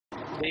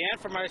The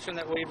information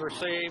that we've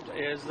received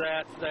is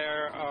that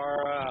there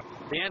are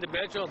the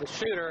individual, the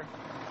shooter,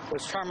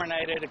 was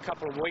terminated a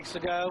couple of weeks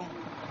ago,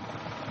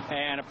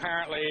 and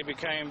apparently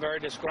became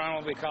very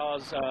disgruntled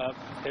because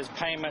his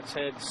payments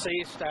had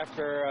ceased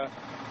after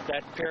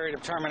that period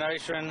of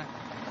termination.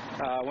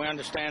 We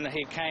understand that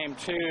he came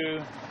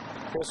to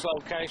this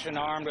location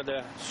armed with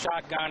a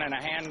shotgun and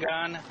a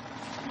handgun.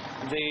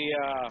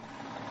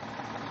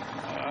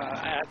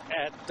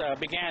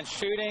 Began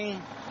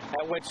shooting,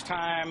 at which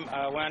time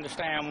we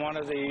understand one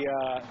of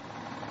the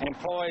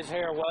employees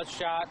here was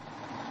shot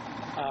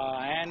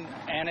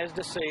and is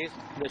deceased.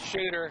 The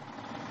shooter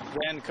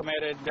then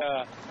committed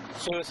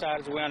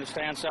suicide, as we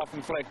understand,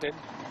 self-inflicted.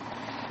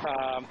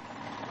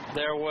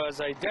 There was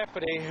a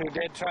deputy who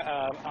did,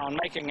 on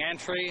making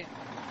entry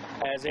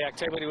as the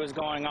activity was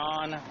going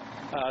on,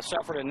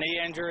 suffered a knee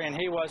injury, and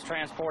he was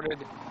transported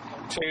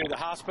to the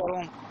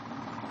hospital.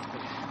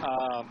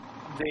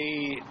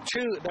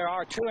 There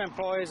are two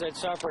employees that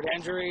suffered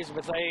injuries,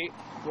 but they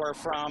were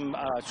from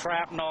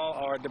shrapnel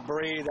or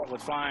debris that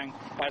was flying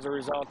as a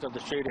result of the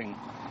shooting.